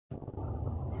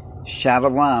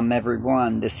Shalom,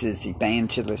 everyone. This is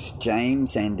Evangelist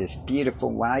James and his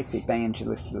beautiful wife,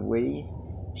 Evangelist Louise.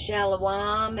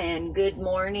 Shalom and good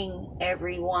morning,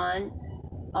 everyone.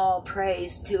 All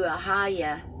praise to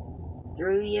Ahaya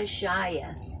through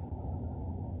Yeshaya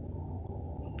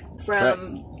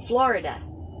from Florida,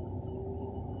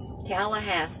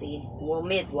 Tallahassee,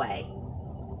 Midway.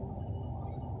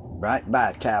 Right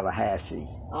by Tallahassee.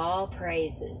 All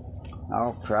praises.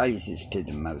 All praises to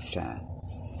the Most High.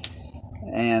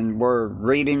 And we're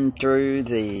reading through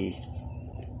the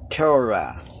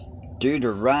Torah,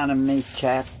 Deuteronomy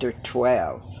chapter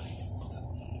 12.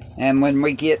 And when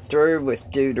we get through with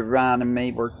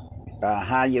Deuteronomy, we're,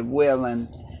 how you willing,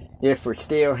 if we're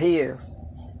still here,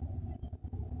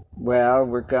 well,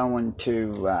 we're going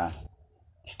to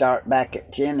start back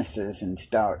at Genesis and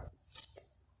start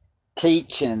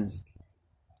teaching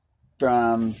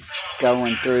from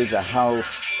going through the whole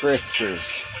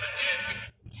scriptures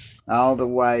all the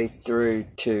way through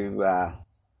to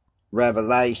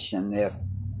Revelation if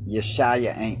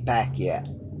Yeshaya ain't back yet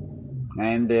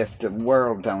and if the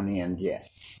world don't end yet.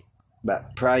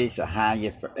 But praise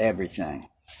Ahaya for everything.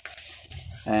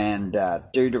 And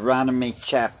Deuteronomy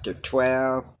chapter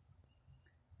 12,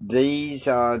 these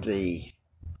are the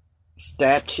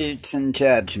statutes and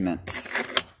judgments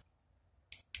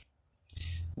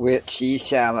which ye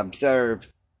shall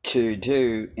observe to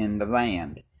do in the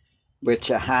land, which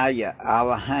Ahaya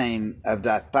Elohim of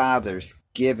thy fathers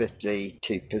giveth thee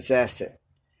to possess it,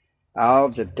 all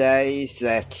the days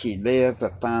that ye live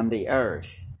upon the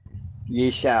earth.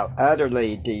 Ye shall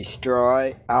utterly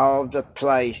destroy all the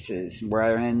places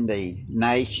wherein the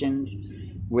nations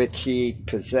which ye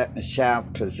shall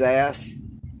possess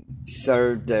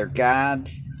serve their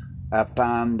gods,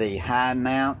 upon the high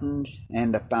mountains,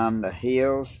 and upon the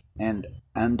hills, and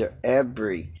under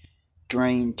every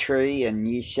green tree, and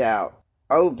ye shall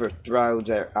overthrow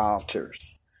their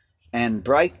altars, and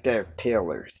break their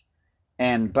pillars,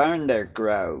 and burn their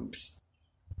groves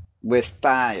with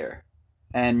fire,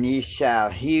 and ye shall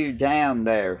hew down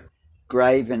their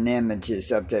graven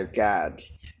images of their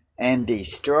gods, and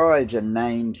destroy the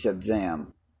names of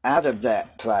them out of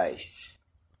that place.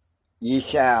 Ye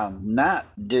shall not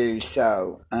do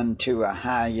so unto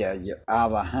Ahaya your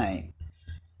Elohim,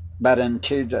 but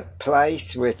unto the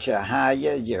place which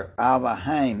Ahaya your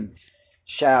Elohim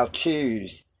shall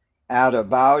choose out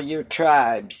of all your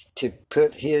tribes to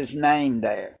put his name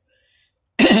there,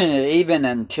 even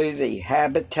unto the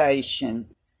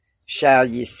habitation shall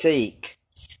ye seek,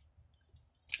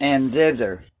 and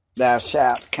thither thou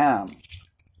shalt come.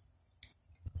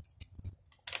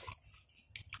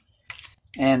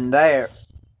 And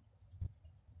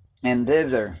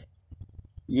thither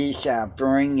ye shall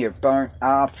bring your burnt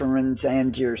offerings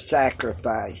and your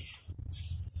sacrifice,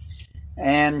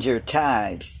 and your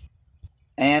tithes,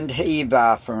 and heave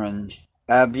offerings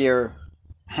of your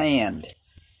hand,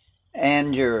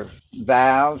 and your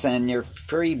vows, and your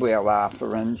freewill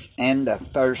offerings, and the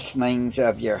firstlings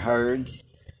of your herds,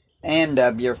 and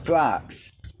of your flocks.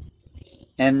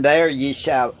 And there ye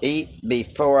shall eat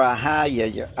before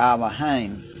Ahaya your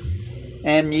Elohim,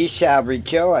 and ye shall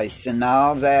rejoice in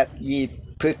all that ye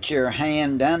put your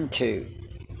hand unto,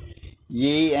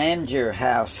 ye and your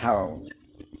household,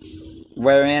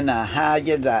 wherein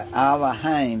Ahaya thy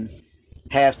Elohim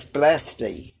hath blessed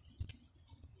thee.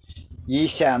 Ye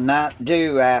shall not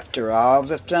do after all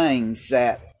the things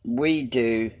that we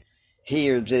do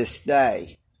here this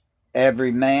day,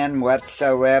 every man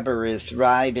whatsoever is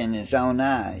right in his own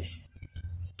eyes.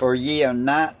 For ye are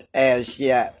not as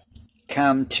yet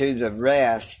come to the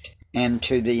rest and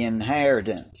to the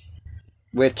inheritance,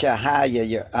 which Ahaya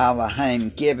your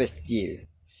Elohim giveth you.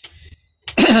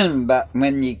 But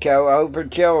when ye go over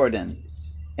Jordan,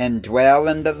 and dwell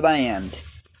in the land,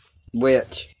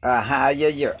 which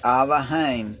Ahaya your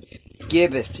Elohim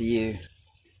giveth you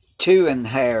to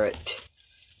inherit,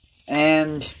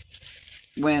 and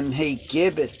when he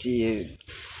giveth you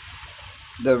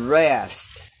the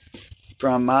rest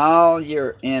from all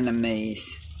your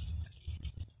enemies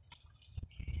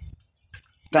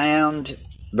found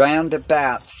round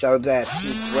about, so that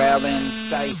you dwell in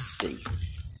safety,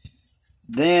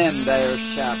 then there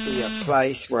shall be a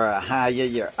place where Ahaya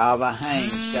your Elohim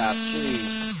shall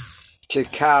choose to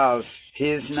cause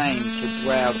his name to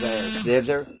dwell there.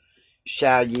 Thither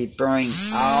shall ye bring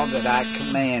all that I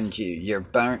command you, your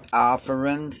burnt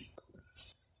offerings,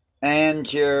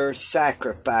 and your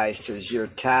sacrifices, your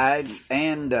tithes,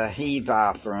 and the heave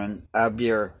offering of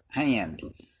your hand,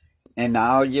 and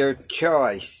all your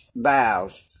choice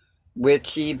vows,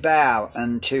 which ye vow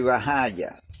unto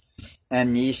Ahaya.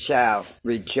 And ye shall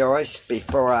rejoice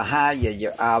before Ahaya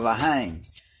your Elohim,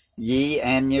 ye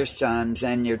and your sons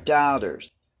and your daughters,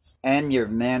 and your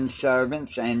men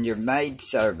servants and your maid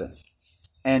servants,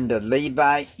 and the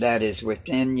Levite that is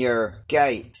within your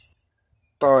gates,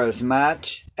 forasmuch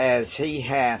as he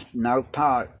hath no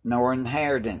part nor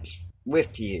inheritance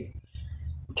with you.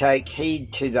 Take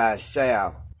heed to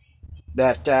thyself,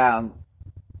 that thou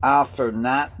offer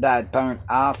not thy burnt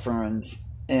offerings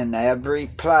in every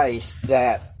place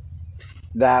that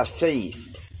thou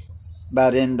seest,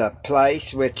 but in the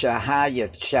place which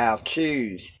Ahiah shall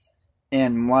choose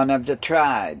in one of the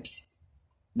tribes.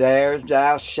 There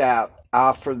thou shalt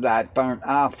offer thy burnt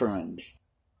offerings,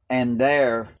 and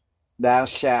there thou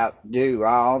shalt do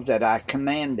all that I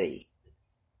command thee.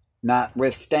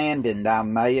 Notwithstanding, thou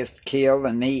mayest kill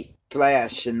and eat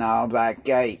flesh in all thy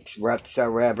gates,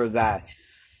 whatsoever thy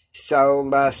soul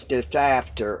lusteth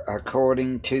after,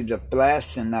 according to the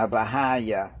blessing of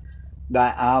Ahiah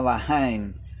thy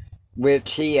Elohim,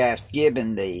 which he hath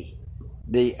given thee.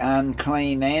 The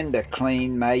unclean and the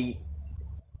clean may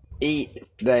eat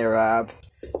thereof,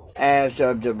 as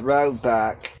of the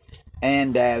roebuck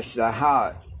and as the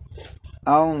hart.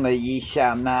 Only ye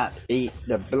shall not eat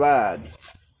the blood,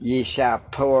 ye shall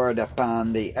pour it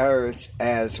upon the earth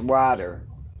as water.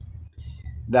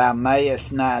 Thou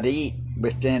mayest not eat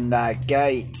within thy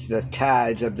gates the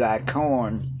tithes of thy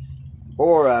corn,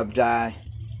 or of thy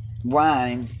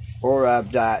wine, or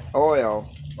of thy oil,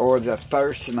 or the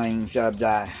firstlings of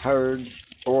thy herds,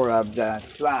 or of thy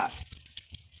flock,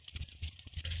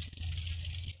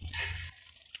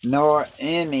 nor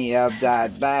any of thy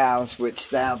vows which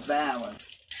thou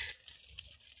vowest,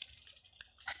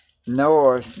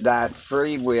 nor thy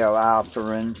freewill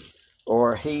offerings,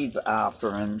 or heave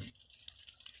offerings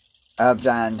of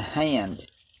thine hand.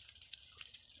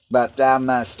 But thou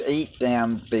must eat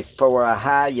them before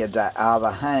Ahiah thy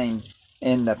Elohim,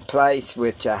 in the place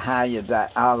which Ahiah thy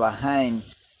Elohim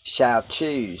shall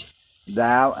choose,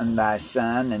 thou and thy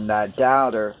son and thy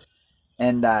daughter,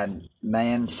 and thy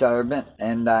manservant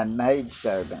and thy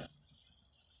maidservant,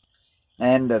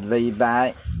 and the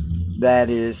Levite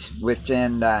that is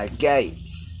within thy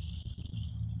gates.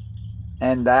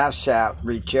 And thou shalt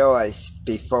rejoice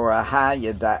before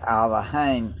Ahiah thy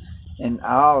Elohim in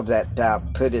all that thou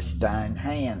puttest thine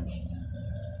hands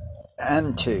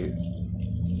unto.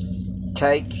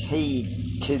 Take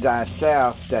heed to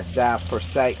thyself that thou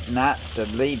forsake not the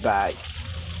Levite,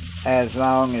 as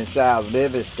long as thou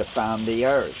livest upon the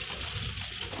earth.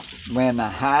 When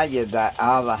Ahiah thy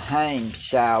Elohim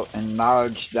shall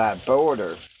enlarge thy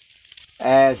border,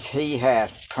 as he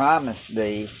hath promised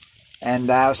thee, and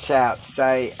thou shalt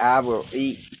say, I will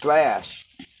eat flesh,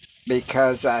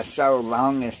 because thy soul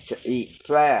longest to eat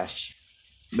flesh.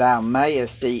 Thou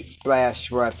mayest eat flesh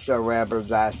whatsoever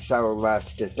thy soul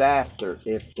lusteth after,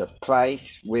 if the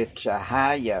place which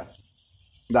Ahiah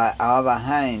thy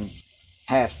Elohim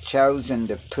hath chosen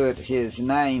to put his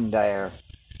name there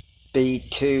be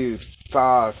too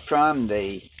far from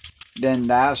thee. Then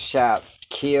thou shalt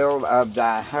kill of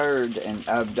thy herd and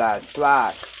of thy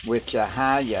flock which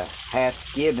Ahiah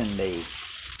hath given thee,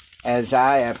 as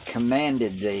I have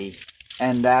commanded thee,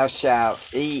 and thou shalt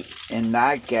eat in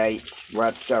thy gates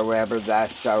whatsoever thy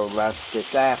soul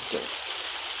lusteth after,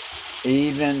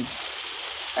 even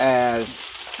as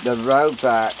the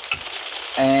roebuck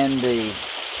and the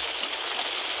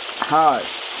hart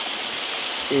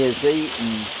is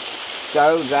eaten,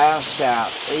 so thou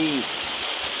shalt eat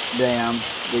them.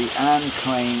 The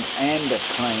unclean and the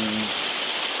clean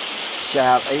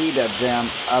shall eat of them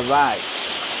alike.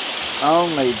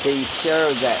 Only be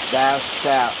sure that thou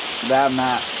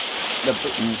not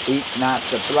eat not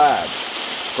the blood,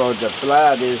 for the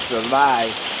blood is the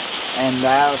life, and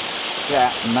thou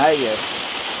mayest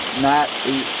not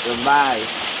eat the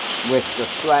life with the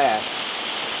flesh.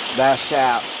 Thou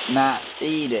shalt not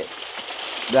eat it.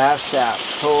 Thou shalt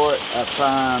pour it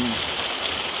upon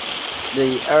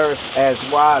the earth as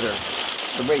water.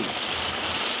 Read.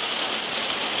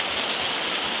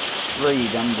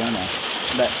 I'm going to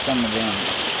let some of them.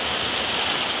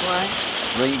 What?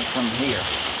 Read from here.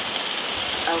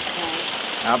 Okay.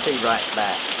 I'll be right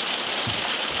back.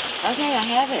 Okay, I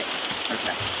have it.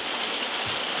 Okay.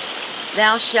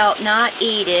 Thou shalt not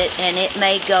eat it, and it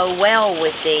may go well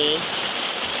with thee,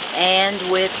 and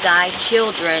with thy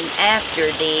children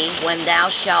after thee, when thou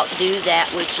shalt do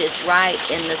that which is right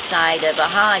in the sight of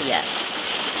Ahiah.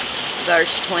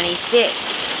 Verse 26.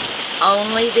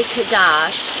 Only the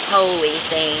Kadash, holy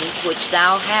things, which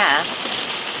thou hast,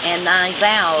 and thy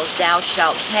vows thou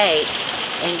shalt take,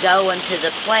 and go unto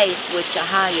the place which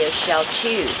Ahiah shall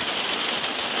choose.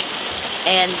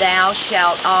 And thou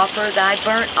shalt offer thy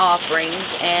burnt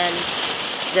offerings and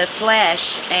the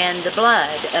flesh and the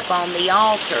blood upon the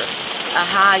altar.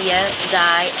 Ahiah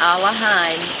thy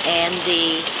Elohim, and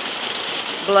the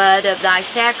blood of thy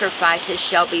sacrifices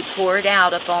shall be poured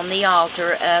out upon the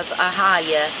altar of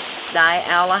Ahiah thy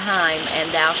Elohim,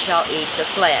 and thou shalt eat the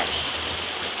flesh.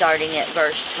 Starting at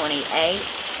verse 28.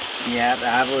 Yeah,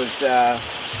 I was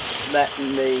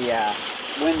letting the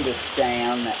windows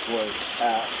down that was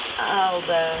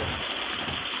the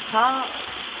top?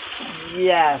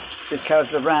 Yes,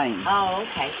 because of rain. Oh,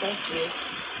 okay, thank you.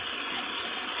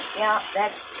 Yeah,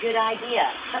 that's a good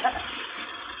idea.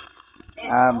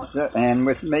 And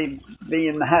with me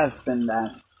being the husband,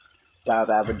 I thought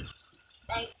I would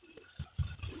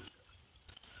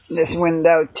this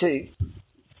window too.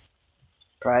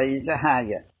 Praise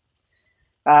Ahiah.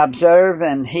 Observe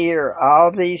and hear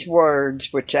all these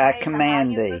words which I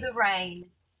command thee,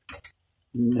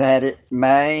 that it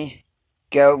may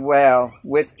go well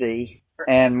with thee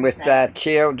and with thy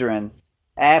children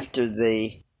after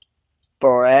thee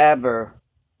forever,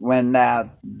 when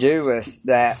thou doest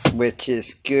that which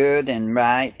is good and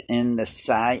right in the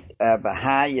sight of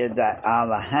Ahiah thy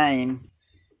Elohim,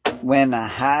 when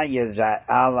Ahiah thy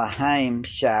Elohim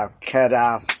shall cut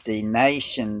off the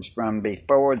nations from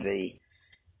before thee,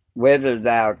 whither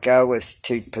thou goest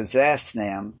to possess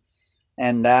them,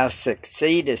 and thou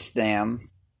succeedest them,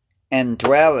 and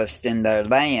dwellest in their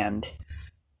land.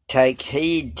 Take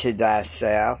heed to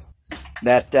thyself,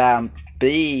 that thou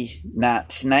be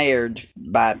not snared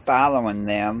by following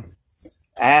them,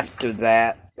 after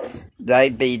that they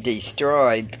be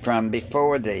destroyed from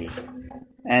before thee,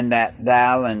 and that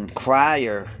thou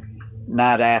inquire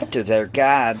not after their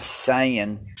gods,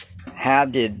 saying, how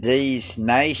did these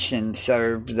nations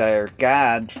serve their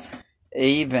gods?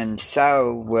 Even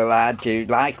so will I do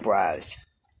likewise.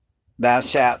 Thou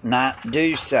shalt not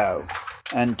do so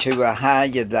unto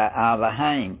Ahiah thy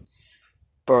Elohim.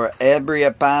 For every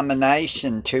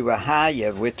abomination to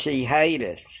Ahiah which he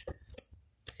hateth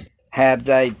have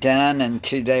they done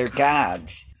unto their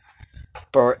gods.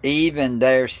 For even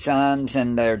their sons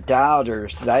and their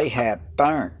daughters they have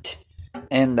burnt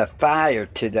in the fire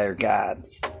to their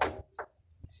gods.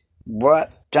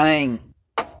 What thing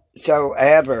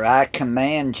soever I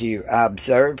command you,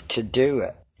 observe to do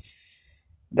it.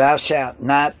 Thou shalt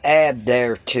not add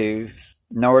thereto,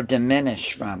 nor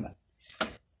diminish from it.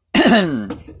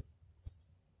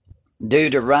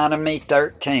 Deuteronomy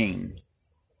 13.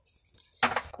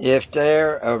 If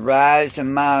there arise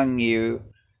among you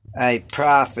a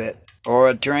prophet or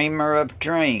a dreamer of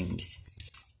dreams,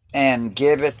 and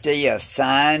giveth thee a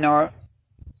sign or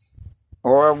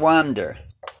a wonder,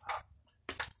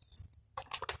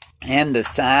 and the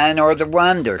sign or the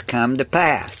wonder come to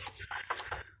pass,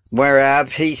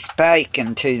 whereof he spake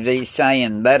unto thee,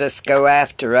 saying, let us go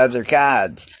after other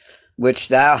gods, which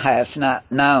thou hast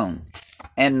not known,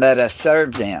 and let us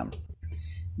serve them.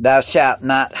 Thou shalt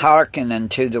not hearken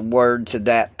unto the words of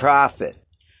that prophet,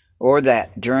 or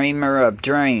that dreamer of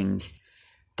dreams,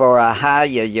 for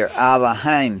Ahiah your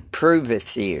Elohim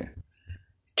proveth you,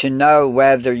 to know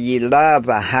whether ye love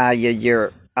Ahiah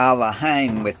your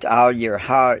Elohim with all your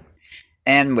heart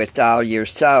and with all your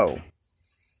soul.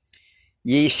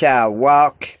 Ye shall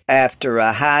walk after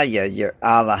Ahiah your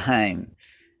Elohim,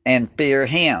 and fear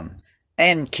him,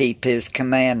 and keep his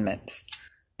commandments,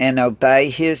 and obey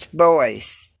his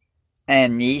voice,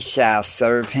 and ye shall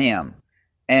serve him,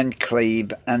 and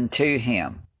cleave unto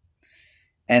him.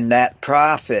 And that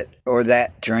prophet or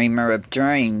that dreamer of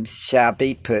dreams shall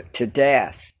be put to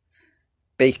death,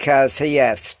 because he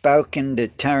hath spoken to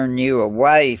turn you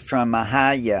away from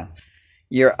Ahiah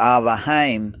your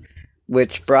Elohim,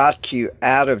 which brought you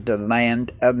out of the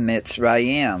land of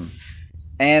Mitzrayim,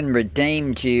 and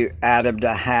redeemed you out of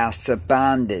the house of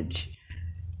bondage,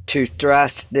 to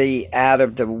thrust thee out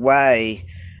of the way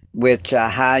which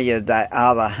Ahiah thy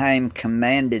Elohim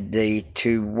commanded thee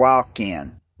to walk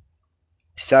in.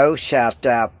 So shalt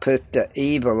thou put the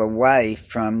evil away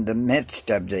from the midst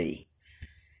of thee.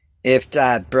 If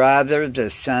thy brother, the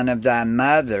son of thy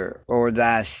mother, or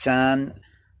thy son,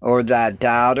 or thy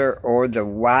daughter, or the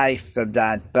wife of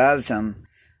thy bosom,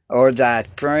 or thy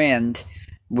friend,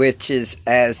 which is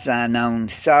as thine own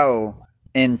soul,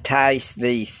 entice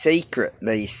thee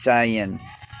secretly, saying,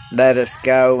 let us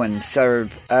go and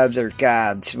serve other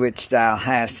gods which thou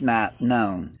hast not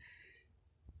known,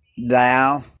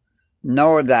 thou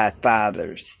nor thy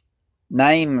fathers,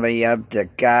 namely of the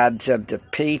gods of the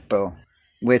people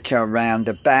which are round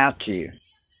about you,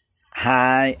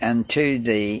 nigh unto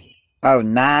thee,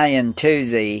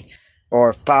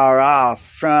 or far off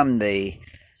from the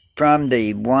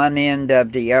one end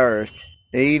of the earth,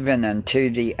 even unto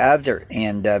the other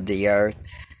end of the earth,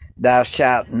 Thou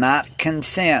shalt not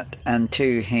consent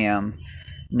unto him,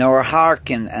 nor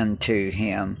hearken unto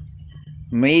him.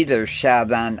 Neither shall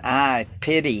thine eye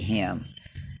pity him.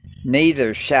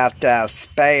 Neither shalt thou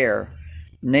spare,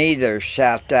 neither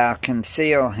shalt thou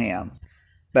conceal him,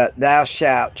 but thou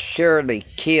shalt surely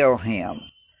kill him.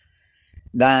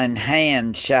 Thine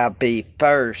hand shall be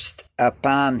first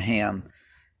upon him,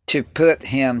 to put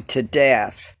him to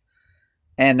death,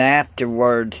 and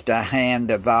afterwards the hand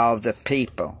of all the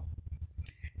people.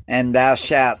 And thou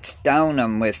shalt stone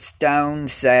him with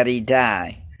stones that he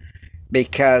die,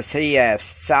 because he hath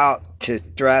sought to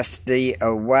thrust thee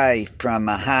away from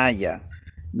Ahiah,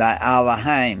 thy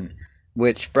Elohim,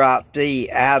 which brought thee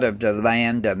out of the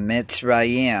land of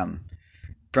Mitzrayim,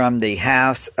 from the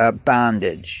house of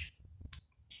bondage.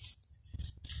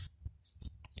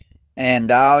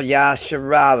 And all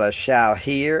Yasharallah shall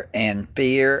hear and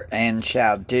fear, and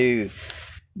shall do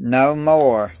no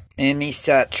more any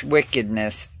such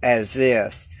wickedness as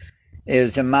this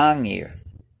is among you.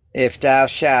 If thou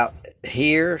shalt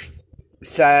hear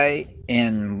say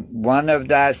in one of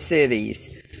thy cities,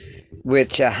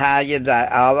 which Ahiah thy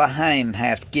Elohim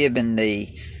hath given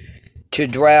thee, to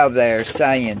dwell there,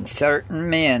 saying, Certain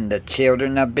men, the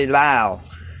children of Belial,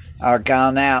 are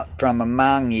gone out from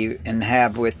among you, and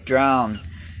have withdrawn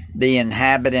the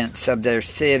inhabitants of their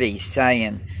city,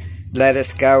 saying, Let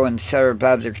us go and serve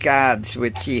other gods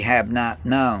which ye have not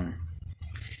known.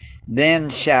 Then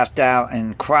shalt thou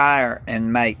inquire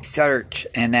and make search,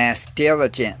 and ask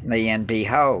diligently, and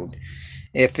behold,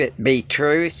 if it be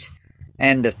truth,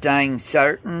 and the thing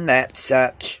certain that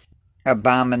such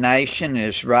abomination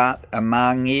is wrought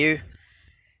among you,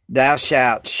 thou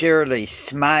shalt surely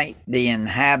smite the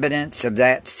inhabitants of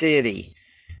that city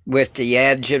with the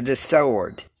edge of the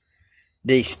sword,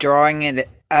 destroying it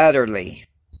utterly,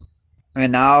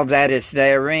 and all that is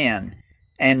therein,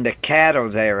 and the cattle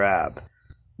thereof,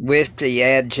 with the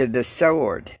edge of the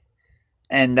sword.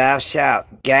 And thou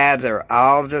shalt gather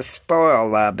all the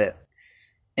spoil of it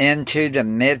into the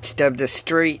midst of the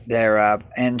street thereof,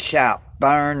 and shalt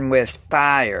burn with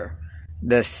fire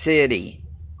the city,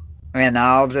 and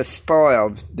all the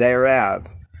spoil thereof,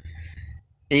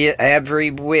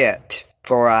 every whit,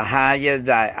 for Ahiah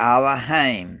thy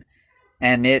Elohim,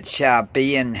 and it shall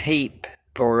be an heap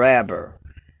forever.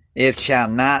 It shall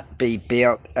not be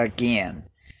built again.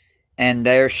 And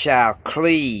there shall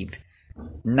cleave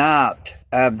not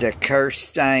of the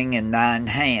cursed thing in thine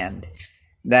hand,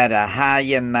 that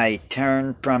Ahiah may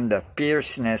turn from the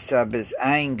fierceness of his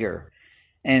anger,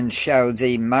 and show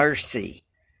thee mercy,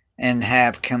 and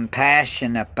have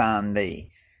compassion upon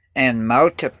thee, and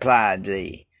multiply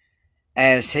thee,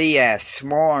 as he hath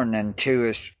sworn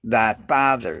unto thy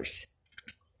fathers,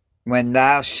 when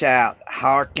thou shalt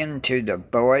hearken to the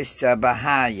voice of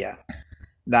Ahiah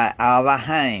thy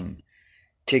Elohim,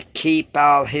 to keep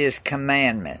all his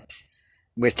commandments,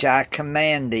 which I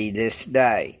command thee this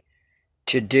day,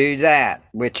 to do that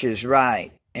which is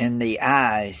right in the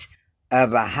eyes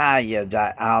of Ahiah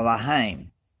thy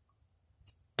Elohim.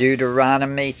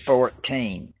 Deuteronomy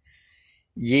 14.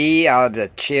 Ye are the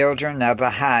children of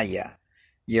Ahiah,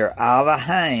 your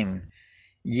Elohim.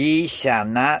 Ye shall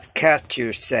not cut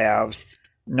yourselves,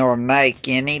 nor make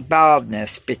any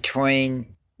baldness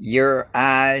between your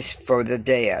eyes for the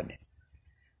dead.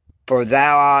 For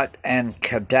thou art an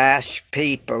Kadosh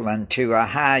people unto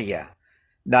Ahiah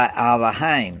thy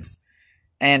Elohim,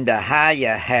 and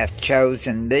Ahiah hath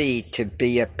chosen thee to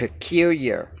be a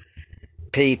peculiar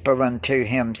people unto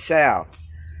himself,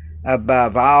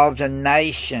 above all the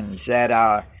nations that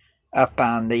are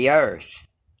upon the earth.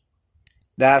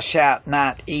 Thou shalt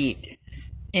not eat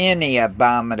any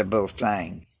abominable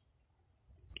thing.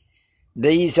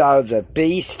 These are the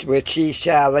beasts which ye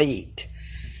shall eat,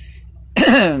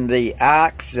 the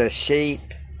ox, the sheep,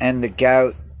 and the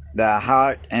goat, the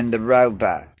hart, and the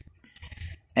roebuck,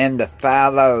 and the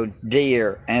fallow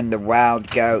deer, and the wild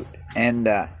goat, and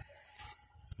the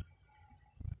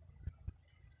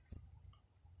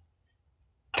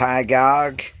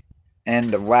pygog, and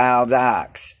the wild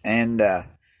ox, and the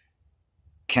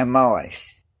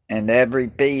chamois, and every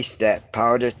beast that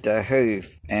parteth the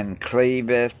hoof, and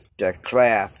cleaveth the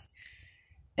cleft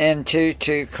into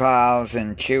two claws,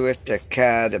 and cheweth the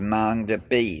cud among the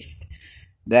beasts,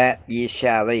 that ye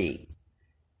shall eat.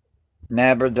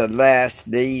 Nevertheless,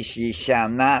 these ye shall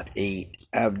not eat,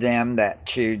 of them that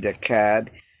chew the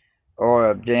cud, or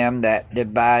of them that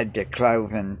divide the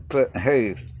cloven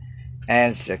hoof,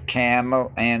 as the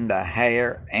camel, and the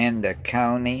hare, and the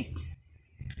coney.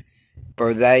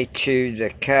 For they chew the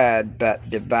cud, but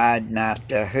divide not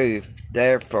the hoof,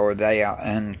 therefore they are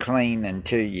unclean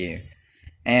unto you.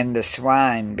 and the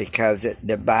swine, because it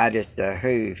divideth the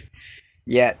hoof,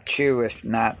 yet cheweth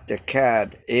not the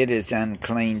cud. It is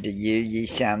unclean to you. Ye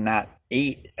shall not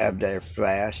eat of their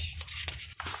flesh,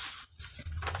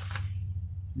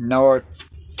 nor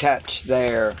touch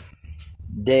their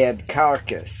dead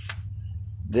carcass.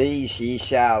 These ye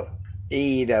shall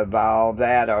eat of all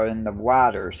that are in the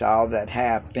waters. All that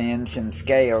have fins and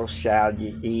scales shall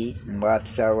ye eat, and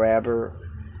whatsoever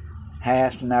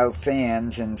hath no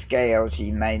fins and scales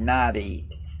ye may not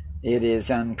eat. It is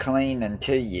unclean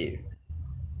unto you.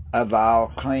 Of all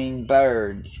clean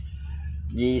birds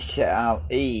ye shall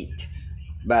eat,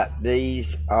 but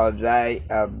these are they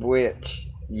of which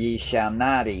ye shall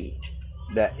not eat: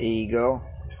 the eagle,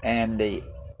 and the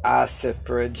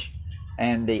ossifrage,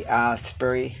 and the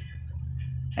osprey,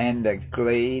 and the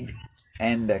glede,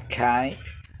 and the kite,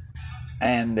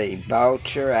 and the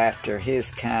vulture after his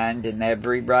kind, and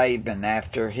every raven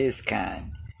after his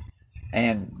kind,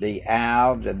 and the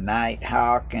owl, the night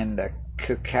hawk, and the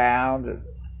cuckoo,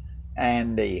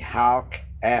 and the hawk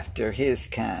after his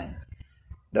kind,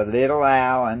 the little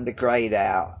owl, and the great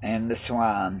owl, and the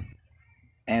swan,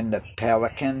 and the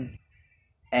pelican,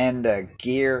 and the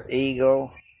gyre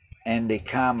eagle, and the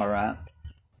cormorant,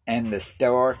 and the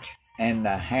stork, and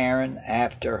the heron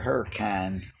after her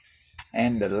kind,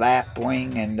 and the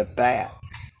lapwing, and the bat,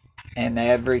 and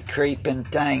every creeping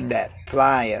thing that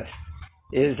flieth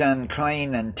is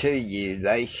unclean unto you.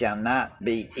 They shall not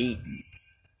be eaten.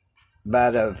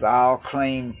 But of all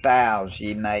clean fowls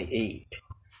ye may eat.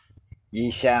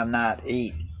 Ye shall not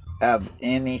eat of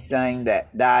anything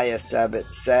that dieth of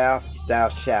itself. Thou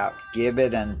shalt give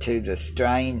it unto the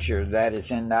stranger that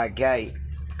is in thy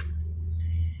gates,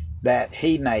 that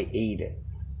he may eat it.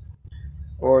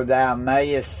 Or thou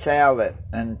mayest sell it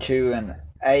unto an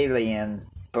alien,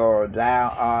 for thou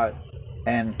art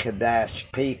an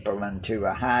Kadesh people unto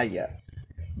Ahiah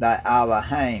thy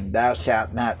Elohim. Thou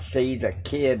shalt not seize a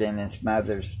kid in his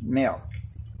mother's milk.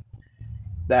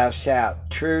 Thou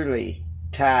shalt truly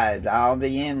tithe all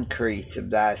the increase of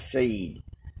thy seed,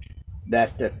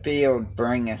 that the field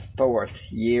bringeth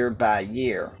forth year by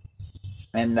year.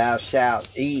 And thou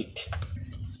shalt eat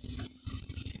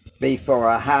before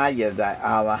Ahiah thy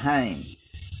Elohim,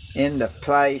 in the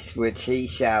place which he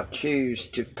shall choose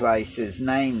to place his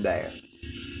name there,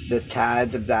 the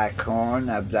tithe of thy corn,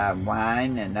 of thy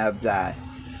wine, and of thine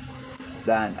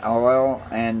oil,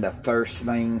 and the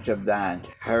firstlings of thine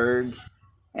herds,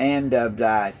 and of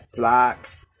thy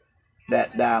flocks,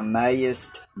 that thou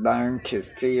mayest learn to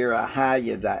fear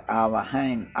Ahiah thy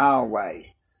Elohim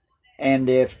always. And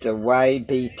if the way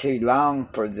be too long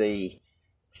for thee,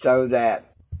 so that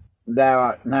thou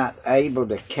art not able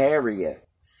to carry it,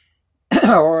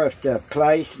 or if the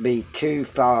place be too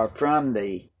far from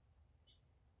thee,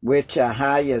 which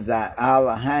Ahiah thy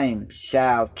Elohim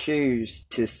shall choose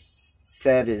to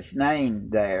set his name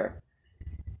there,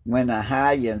 when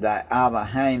Ahiah thy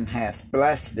Elohim hath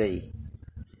blessed thee,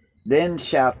 then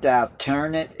shalt thou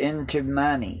turn it into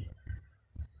money,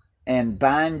 and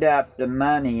bind up the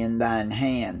money in thine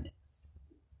hand,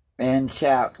 and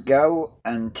shalt go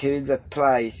unto the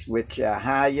place which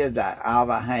Ahiah thy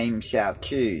Elohim shall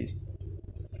choose.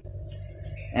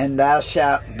 And thou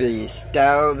shalt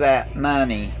bestow that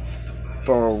money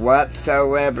for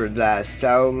whatsoever thy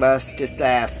soul lusteth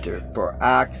after, for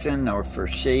oxen, or for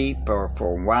sheep, or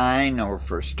for wine, or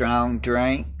for strong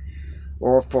drink,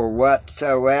 or for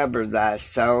whatsoever thy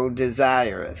soul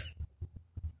desireth.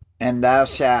 And thou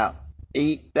shalt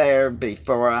eat there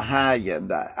before Ahiah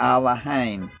thy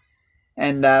Elohim,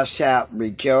 and thou shalt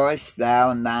rejoice, thou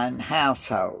and thine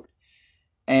household.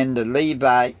 And the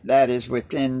Levite that is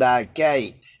within thy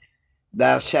gates,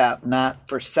 thou shalt not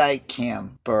forsake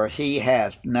him, for he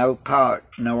hath no part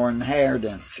nor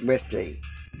inheritance with thee.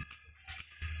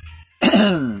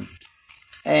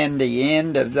 And the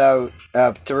end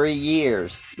of 3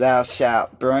 years thou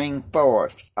shalt bring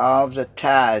forth all the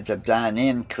tithes of thine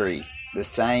increase the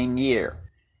same year,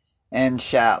 and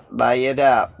shalt lay it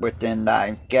up within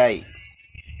thy gates.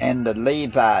 And the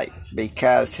Levite,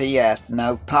 because he hath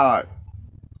no part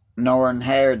nor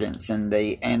inheritance in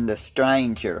thee, and the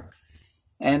stranger,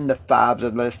 and the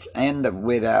fatherless, and the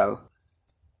widow,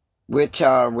 which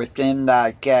are within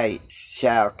thy gates,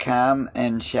 shall come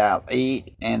and shall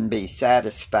eat and be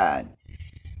satisfied,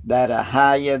 that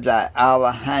Ahiah thy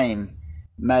Elohim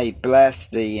may bless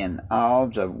thee in all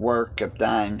the work of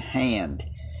thine hand,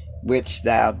 which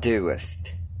thou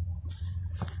doest.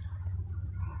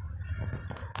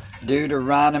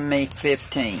 Deuteronomy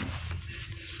 15.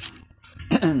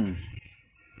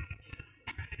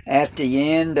 At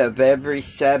the end of every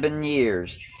 7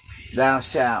 years thou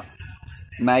shalt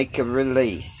make a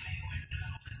release,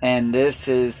 And this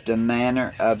is the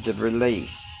manner of the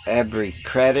release. Every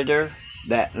creditor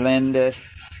that lendeth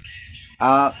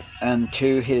aught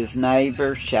unto his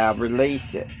neighbor shall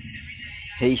release it.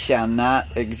 He shall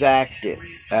not exact it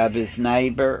of his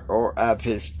neighbor or of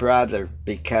his brother,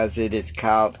 because it is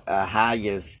called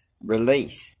Ahiah's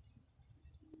release.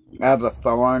 Of a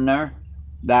foreigner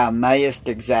thou mayest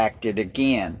exact it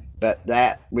again, but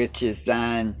that which is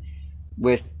thine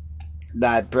with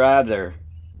thy brother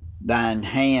thine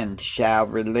hand shall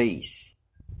release,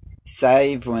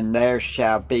 save when there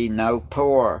shall be no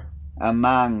poor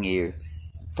among you,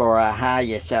 for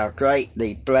Ahiah shall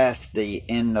greatly bless thee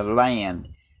in the land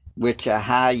which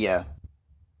Ahiah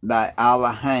thy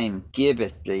Elohim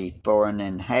giveth thee for an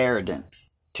inheritance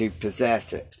to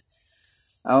possess it.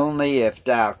 Only if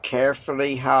thou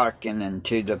carefully hearken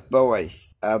unto the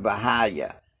voice of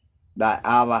Ahiah thy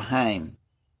Elohim,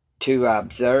 to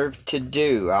observe to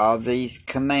do all these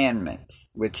commandments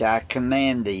which I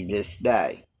command thee this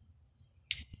day.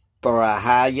 For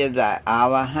Ahiah thy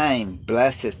Elohim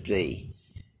blesseth thee,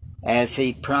 as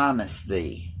he promised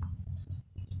thee.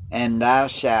 And thou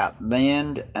shalt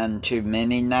lend unto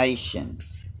many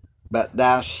nations, but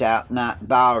thou shalt not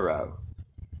borrow.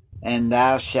 And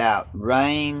thou shalt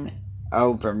reign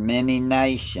over many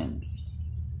nations,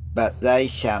 but they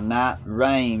shall not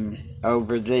reign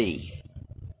over thee.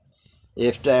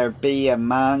 If there be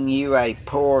among you a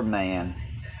poor man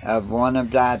of one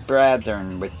of thy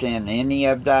brethren within any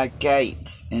of thy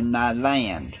gates in thy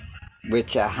land,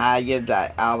 which Ahiah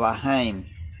thy Elohim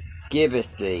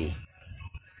giveth thee,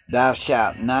 thou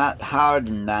shalt not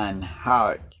harden thine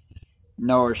heart,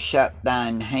 nor shut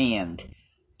thine hand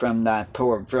from thy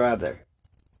poor brother,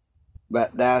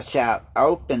 but thou shalt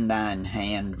open thine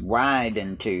hand wide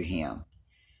unto him,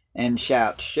 and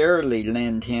shalt surely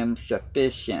lend him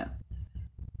sufficient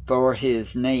for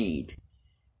his need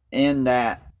in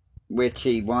that which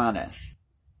he wanteth.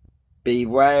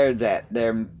 Beware that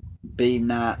there be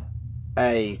not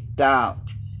a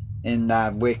thought in thy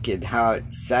wicked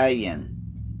heart, saying,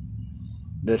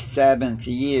 the 7th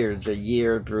year, the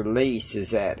year of release,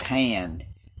 is at hand,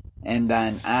 and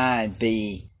thine eye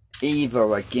be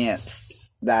evil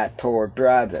against thy poor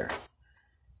brother,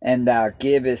 and thou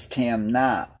givest him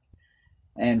not,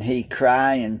 and he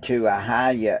cry unto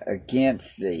Ahiah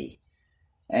against thee,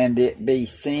 and it be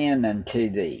sin unto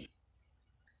thee.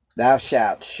 Thou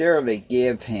shalt surely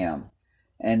give him,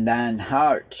 and thine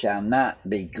heart shall not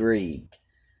be grieved,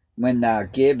 when thou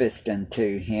givest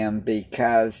unto him,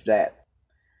 because that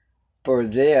for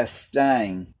this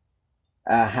thing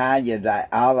Ahiah thy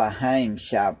Elohim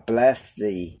shall bless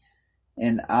thee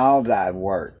in all thy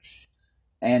works,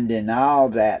 and in all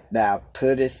that thou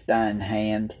puttest thine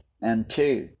hand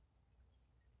unto.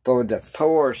 For the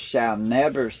poor shall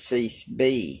never cease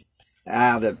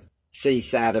out of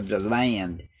the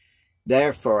land.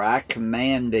 Therefore I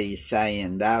command thee,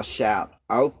 saying, thou shalt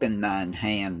open thine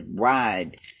hand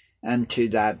wide unto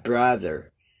thy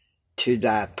brother, to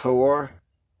thy poor,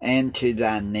 and to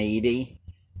thy needy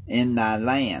in thy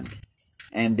land.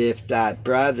 And if thy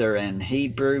brother, an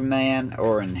Hebrew man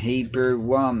or an Hebrew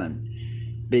woman,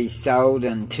 be sold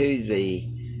unto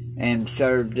thee, and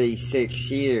serve thee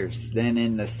 6 years, then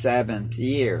in the 7th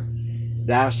year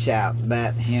thou shalt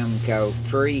let him go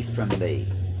free from thee.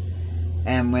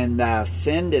 And when thou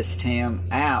sendest him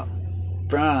out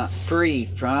free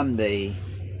from thee,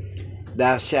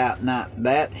 thou shalt not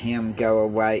let him go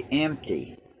away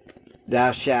empty.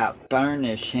 Thou shalt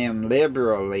furnish him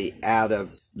liberally out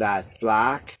of thy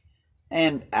flock,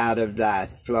 and out of thy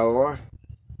floor,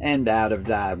 and out of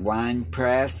thy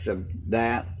winepress, of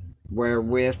that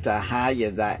wherewith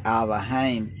Ahiah thy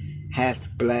Elohim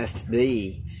hath blessed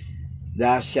thee,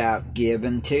 thou shalt give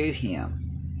unto him.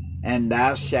 And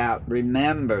thou shalt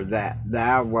remember that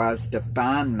thou wast a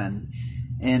bondman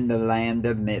in the land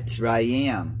of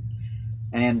Mitzrayim,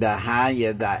 and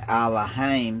Ahiah thy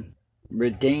Elohim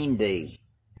redeemed thee.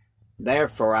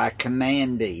 Therefore I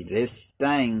command thee this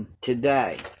thing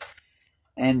today.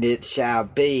 And it shall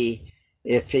be,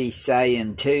 if he say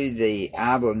unto thee,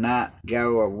 I will not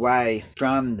go away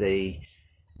from thee,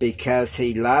 because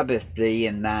he loveth thee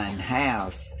in thine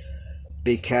house,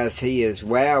 because he is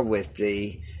well with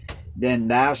thee, then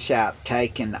thou shalt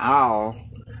take an awl,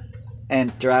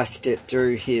 and thrust it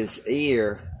through his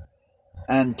ear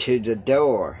unto the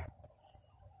door,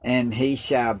 and he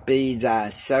shall be thy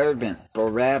servant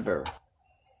forever.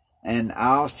 And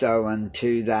also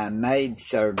unto thy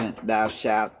maidservant thou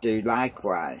shalt do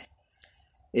likewise.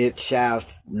 It shall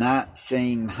not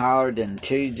seem hard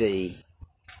unto thee,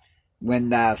 when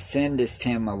thou sendest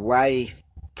him away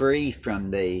free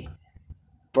from thee,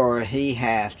 for he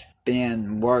hath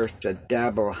been worth a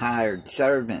double hired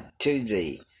servant to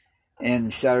thee, in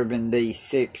serving thee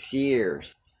 6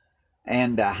 years.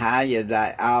 And Ahiah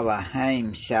thy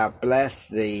Elohim shall bless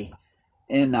thee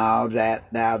in all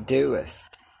that thou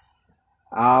doest.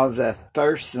 All the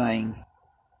firstling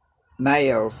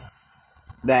males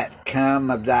that come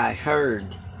of thy herd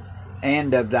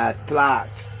and of thy flock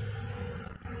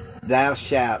thou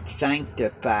shalt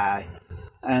sanctify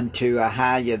unto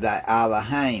Ahiah thy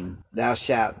Elohim. Thou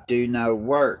shalt do no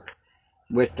work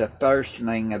with the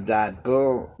firstling of thy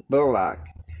bullock,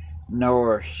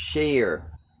 nor shear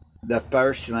the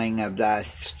firstling of thy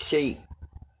sheep.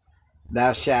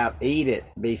 Thou shalt eat it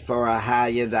before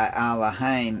Ahiah thy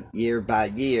Elohim year by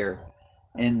year,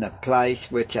 in the place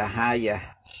which Ahiah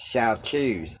shall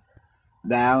choose,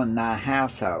 thou and thy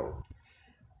household.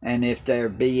 And if there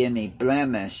be any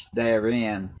blemish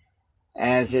therein,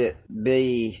 as it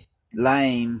be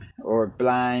lame or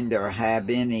blind or have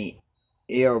any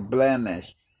ill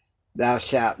blemish, thou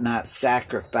shalt not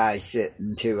sacrifice it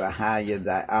unto Ahiah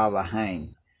thy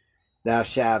Elohim. Thou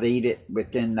shalt eat it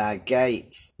within thy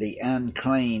gates. The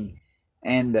unclean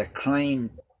and the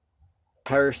clean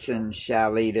person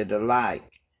shall eat it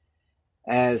alike,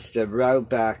 as the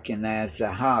roebuck and as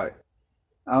the hart.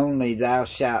 Only thou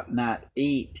shalt not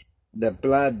eat the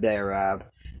blood thereof.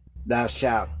 Thou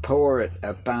shalt pour it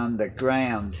upon the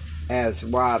ground as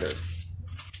water.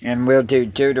 And we'll do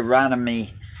Deuteronomy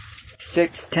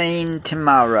 16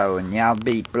 tomorrow, and y'all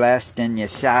be blessed in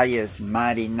Yeshua's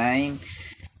mighty name.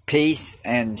 Peace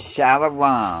and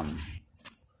shalom.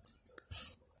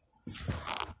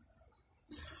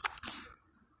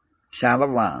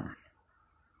 Shalom.